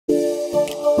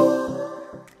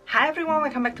Hi everyone,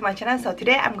 welcome back to my channel. So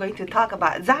today I'm going to talk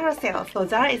about ZARA sales. So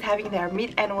ZARA is having their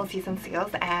mid-annual season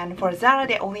sales, and for ZARA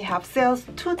they only have sales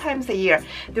 2 times a year,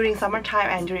 during summertime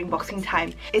and during Boxing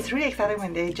time. It's really exciting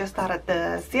when they just started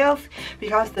the sales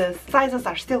because the sizes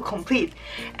are still complete.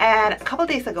 And a couple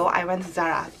days ago I went to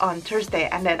ZARA on Thursday,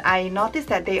 and then I noticed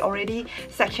that they already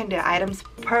sectioned their items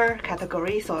per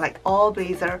category. So like all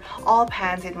blazer, all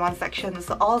pants in one section,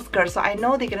 so all skirts. So I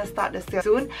know they're gonna start the sale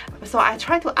soon. So I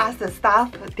tried to ask the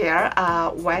staff there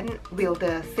when will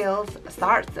the sales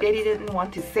start. They didn't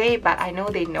want to say, but I know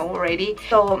they know already.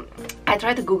 So I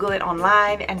tried to Google it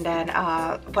online, and then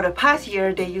for the past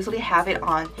year they usually have it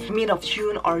on mid of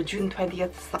June or June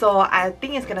 20th. So I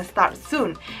think it's gonna start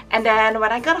soon. And then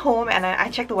when I got home and I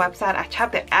checked the website, I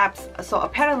checked the apps. So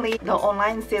apparently the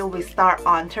online sale will start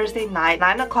on Thursday night,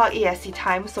 9 o'clock EST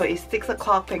time, so it's 6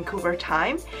 o'clock Vancouver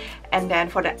time. And then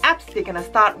for the apps, they're gonna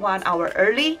start 1 hour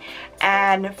early,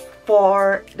 and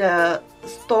for the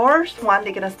stores one,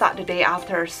 they're gonna start the day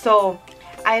after. So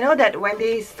I know that when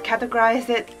they categorize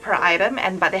it per item,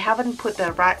 but they haven't put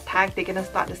the right tag, they're gonna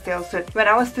start the sale soon. When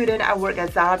I was a student, I worked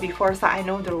at ZARA before, so I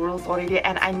know the rules already,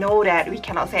 and I know that we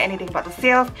cannot say anything about the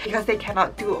sales because they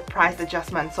cannot do a price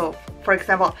adjustment. So for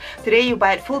example, today you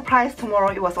buy it full price,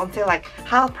 tomorrow it was on sale like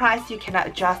half price, you cannot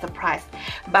adjust the price.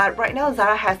 But right now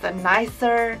ZARA has a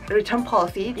nicer return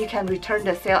policy. You can return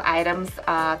the sale items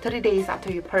 30 days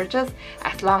after you purchase,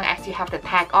 as long as you have the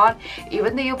tag on.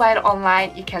 Even though you buy it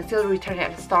online, you can still return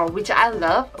it at the store, which I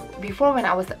love. Before, when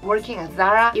I was working at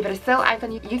ZARA, if it's a sale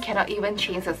item, you cannot even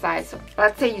change the size. So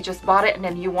let's say you just bought it and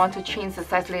then you want to change the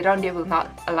size later on, they will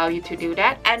not allow you to do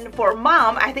that. And for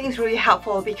mom, I think it's really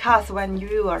helpful because when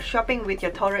you are shopping with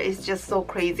your toddler, it's just so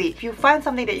crazy. If you find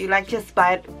something that you like, just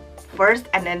buy it first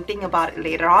and then think about it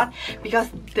later on, because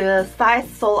the size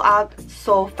sold out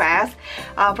so fast.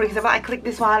 For example, I clicked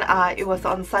this one, it was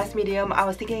on size medium. I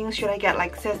was thinking, should I get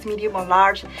like size medium or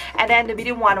large, and then the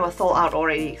medium one was sold out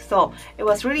already. So it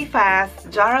was really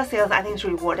fast. ZARA sales, I think, is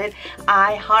really worth it.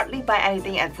 I hardly buy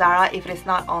anything at ZARA if it's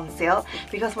not on sale,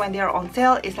 because when they're on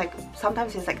sale, it's like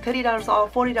sometimes it's like $30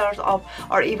 off, $40 off,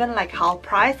 or even like half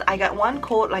price. I got one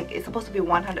coat, like it's supposed to be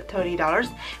 $130.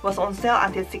 It was on sale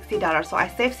until $60, so I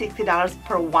saved $60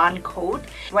 per one coat.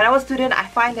 When I was a student, I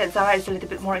find that ZARA is a little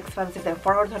bit more expensive than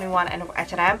Forever 21 and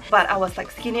H&M, but I was like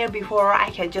skinnier before.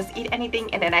 I can just eat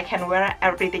anything and then I can wear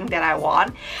everything that I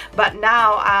want. But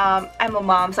now I'm a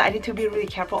mom, so I need to be really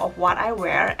careful of what I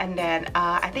wear. And then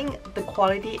I think the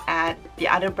quality at the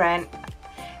other brand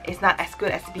is not as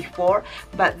good as before,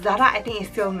 but ZARA I think is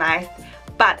still nice.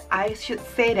 But I should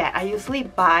say that I usually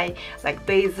buy like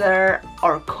blazer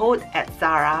or coat at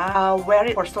ZARA. Wear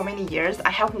it for so many years. I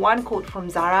have one coat from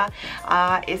ZARA.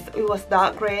 It was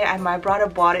dark gray, and my brother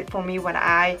bought it for me when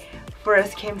I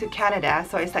first came to Canada,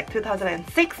 so it's like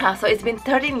 2006. So it's been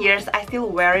 13 years. I still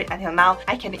wear it until now.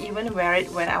 I can even wear it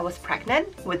when I was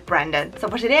pregnant with Brandon. So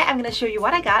for today, I'm gonna show you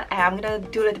what I got, and I'm gonna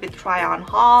do a little bit try on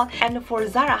haul. And for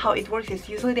ZARA, how it works is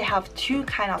usually they have 2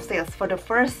 kind of sales. For the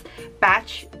first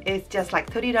batch, it's just like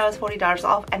 $30, $40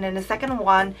 off, and then the second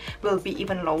one will be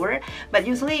even lower. But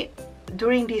usually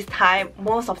during this time,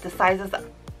 most of the sizes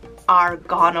are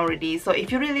gone already. So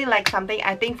if you really like something,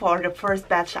 I think for the first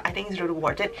batch, I think it's really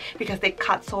worth it because they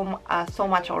cut so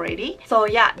much already. So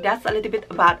yeah, that's a little bit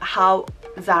about how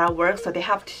ZARA works. So they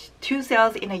have 2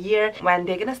 sales in a year. When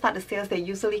they're gonna start the sales, they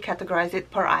usually categorize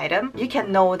it per item. You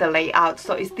can know the layout,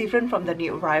 so it's different from the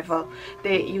new arrival.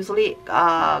 They usually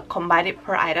combine it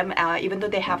per item, even though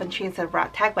they haven't changed the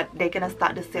wrap tag, but they're gonna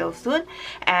start the sale soon.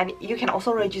 And you can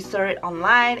also register it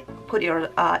online, put your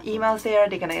emails there.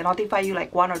 They're gonna notify you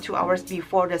like 1 or 2 hours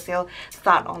before the sale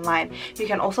start online. You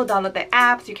can also download the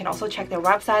apps. You can also check their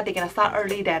website. They're gonna start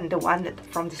early than the one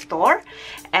from the store.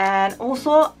 And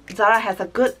also ZARA has a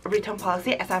good return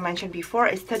policy. As I mentioned before,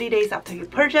 it's 30 days after you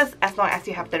purchase, as long as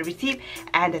you have the receipt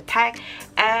and the tag.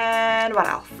 And what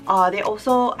else? They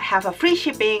also have a free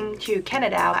shipping to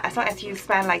Canada. As long as you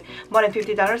spend like more than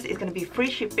 $50, it's gonna be free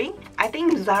shipping. I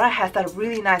think ZARA has a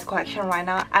really nice collection right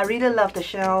now. I really love the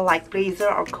Chanel like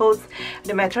blazer or coats.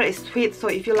 The material is tweed, so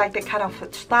if you like the kind of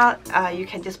style, you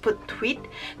can just put tweed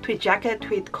jacket,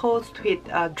 tweed coats, tweed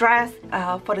dress.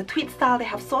 For the tweed style, they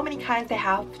have so many kinds. They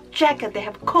have jacket, they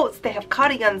have coats, they have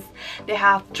cardigans, they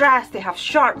have dress, they have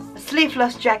shorts,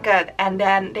 sleeveless jacket, and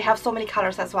then they have so many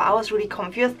colors as well. I was really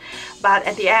confused, but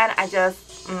at the end I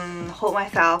just hold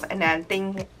myself and then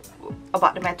think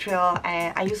about the material,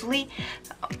 and I usually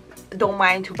don't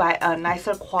mind to buy a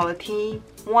nicer quality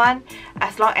one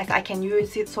as long as I can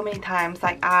use it so many times.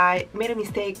 Like I made a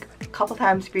mistake a couple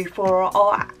times before,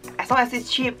 or as long as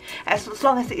it's cheap, as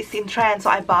long as it's in trend. So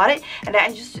I bought it, and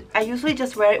then I usually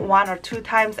just wear it 1 or 2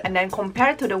 times, and then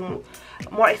compared to the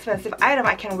more expensive item,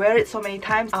 I can wear it so many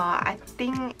times. I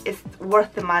think it's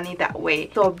worth the money that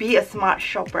way. So be a smart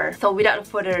shopper. So without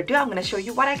further ado, I'm gonna show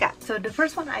you what I got. So the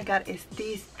first one I got is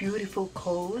this beautiful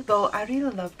coat. So I really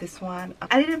love this one.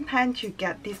 I didn't plan to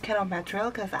get this kind of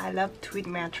material because I love tweed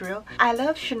material. I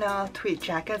love Chanel tweed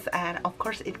jackets, and of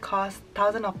course it costs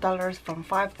thousands of dollars, from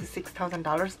 $5,000 to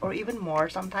 $6,000 or even more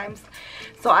sometimes.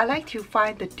 So I like to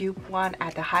find the dupe one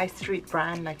at the high street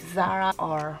brand like ZARA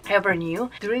or Avenue.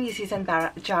 During the season,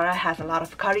 ZARA has a lot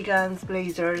of cardigans,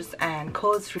 blazers, and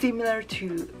coats similar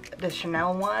to the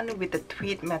Chanel one with the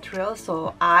tweed material.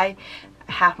 So I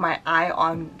have my eye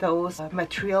on those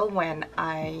material when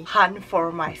I hunt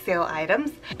for my sale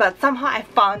items. But somehow I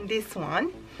found this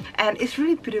one, and it's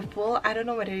really beautiful. I don't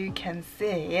know whether you can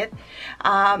see it.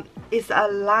 It's a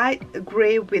light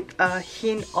gray with a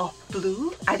hint of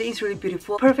blue. I think it's really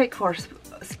beautiful, perfect for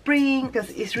spring because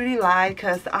it's really light,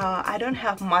 because I don't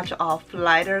have much of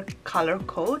lighter color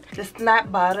coat. The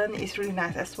snap button is really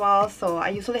nice as well, so I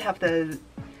usually have the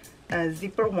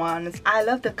zipper ones. I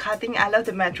love the cutting, I love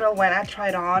the material. When I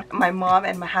tried on, my mom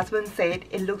and my husband said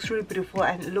it looks really beautiful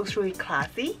and it looks really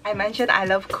classy. I mentioned I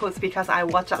love coats because I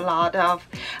watch a lot of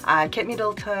Kate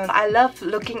Middleton. I love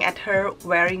looking at her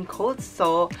wearing coats,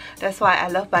 so that's why I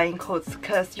love buying coats,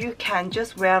 because you can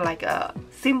just wear like a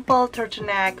simple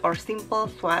turtleneck or simple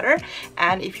sweater,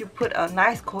 and if you put a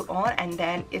nice coat on, and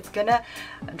then it's gonna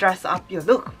dress up your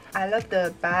look. I love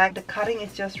the bag, the cutting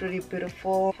is just really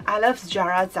beautiful. I love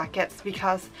ZARA jackets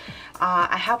because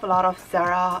I have a lot of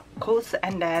ZARA coats,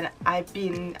 and then I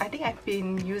think I've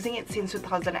been using it since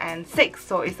 2006,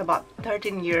 so it's about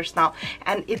 13 years now,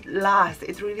 and it lasts,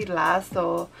 it really lasts.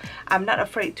 So I'm not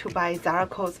afraid to buy ZARA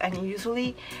coats, and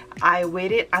usually I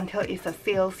waited until it's a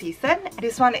sale season.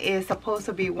 This one is supposed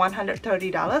to be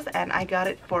 $130 and I got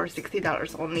it for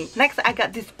 $60 only. Next I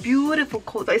got this beautiful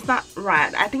coat. So it's not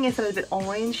red, I think it's a little bit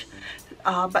orange,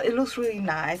 but it looks really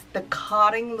nice. The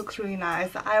cutting looks really nice.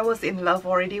 I was in love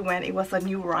already when it was a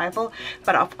new arrival,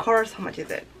 but of course, how much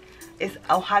is it? It's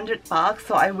 $100,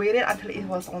 so I waited until it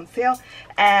was on sale.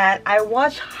 And I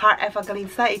watched Heart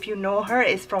Evangelista, if you know her,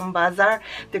 is from Bazaar,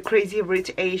 the Crazy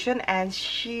Rich Asian, and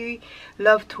she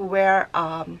loved to wear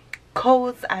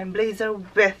coats and blazer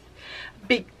with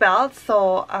big belts.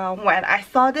 So when I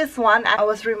saw this one, I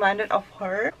was reminded of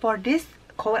her. For this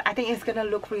coat, I think it's gonna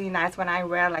look really nice when I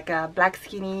wear like a black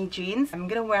skinny jeans. I'm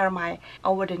gonna wear my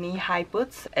over the knee high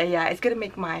boots. Yeah, it's gonna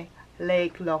make my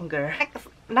leg longer.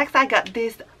 Next I got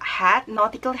this hat,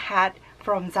 nautical hat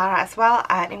from ZARA as well,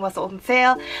 and it was on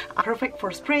sale. Perfect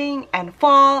for spring and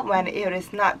fall when it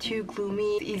is not too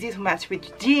gloomy. Easy to match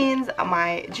with jeans,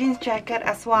 my jeans jacket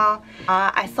as well.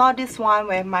 I saw this one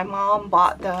when my mom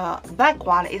bought the black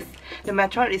one. The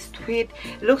material is tweed.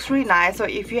 It looks really nice, so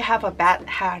if you have a bad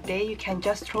hair day, you can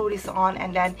just throw this on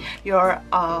and then your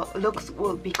looks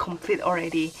will be complete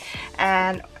already.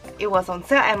 And it was on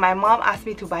sale, and my mom asked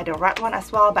me to buy the red one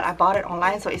as well, but I bought it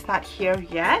online, so it's not here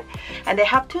yet. And they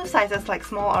have 2 sizes, like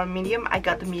small or medium. I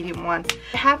got the medium one.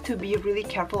 You have to be really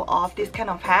careful of this kind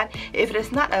of hat. If it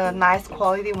is not a nice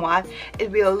quality one, it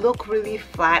will look really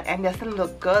flat and doesn't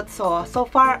look good. So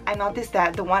far I noticed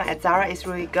that the one at ZARA is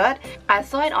really good. I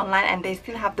saw it online and they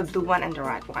still have the blue one and the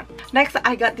red one. Next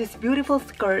I got this beautiful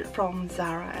skirt from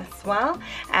ZARA as well,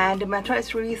 and the material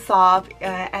is really soft,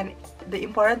 and the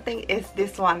important thing is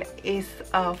this one is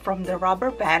from the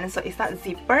rubber band, so it's not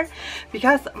zipper,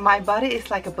 because my body is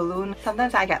like a balloon.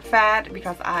 Sometimes I get fat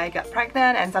because I got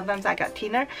pregnant, and sometimes I got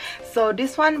thinner. So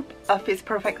this one fits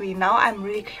perfectly. Now I'm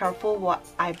really careful what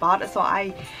I bought, so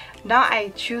now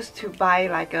I choose to buy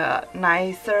like a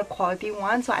nicer quality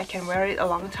one so I can wear it a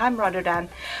long time, rather than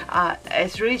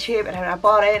it's really cheap and then I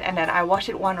bought it and then I wash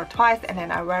it 1 or twice and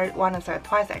then I wear it 1 or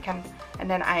twice, and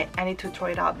then I need to throw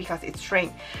it out because it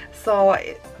shrinks. So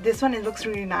this one, it looks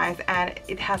really nice, and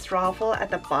it has ruffle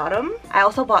at the bottom. I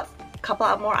also bought a couple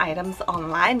of more items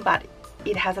online, but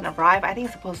it hasn't arrived. I think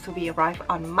it's supposed to be arrived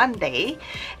on Monday.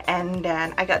 And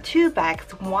then I got 2 bags.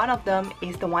 One of them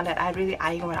is the one that I really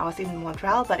eyed when I was in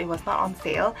Montreal, but it was not on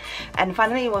sale, and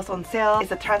finally it was on sale.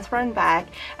 It's a transparent bag,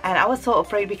 and I was so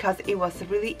afraid because it was a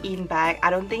really in bag.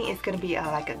 I don't think it's gonna be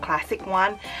like a classic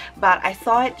one, but I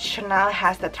saw it. Chanel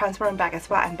has the transparent bag as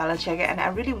well and balance jacket, and I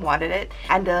really wanted it,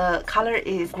 and the color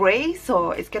is gray,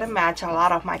 so it's gonna match a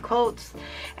lot of my clothes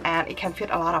and it can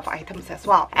fit a lot of items as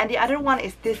well. And the other one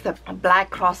is this black black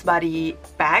crossbody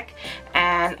bag,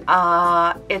 and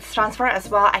it's transfer as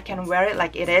well. I can wear it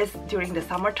like it is during the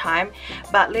summertime,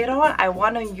 but later on I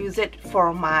want to use it for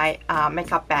my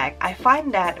makeup bag. I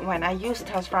find that when I use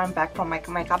transparent bag from my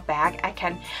makeup bag, I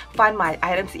can find my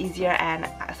items easier, and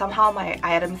somehow my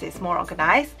items is more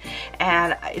organized,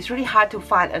 and it's really hard to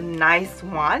find a nice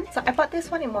one. So I bought this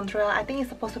one in Montreal. I think it's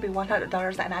supposed to be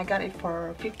 $100 and I got it for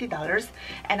 $50,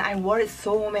 and I wore it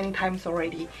so many times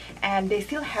already, and they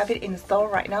still have it in store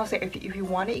right now. So if you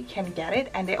want it, you can get it,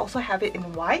 and they also have it in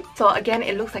white. So again,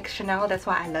 it looks like Chanel, that's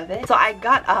why I love it. So I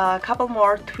got a couple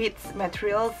more tweeds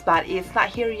materials, but it's not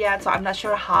here yet, so I'm not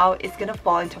sure how it's gonna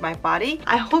fall into my body.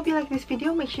 I hope you like this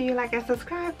video. Make sure you like and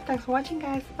subscribe. Thanks for watching,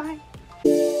 guys. Bye.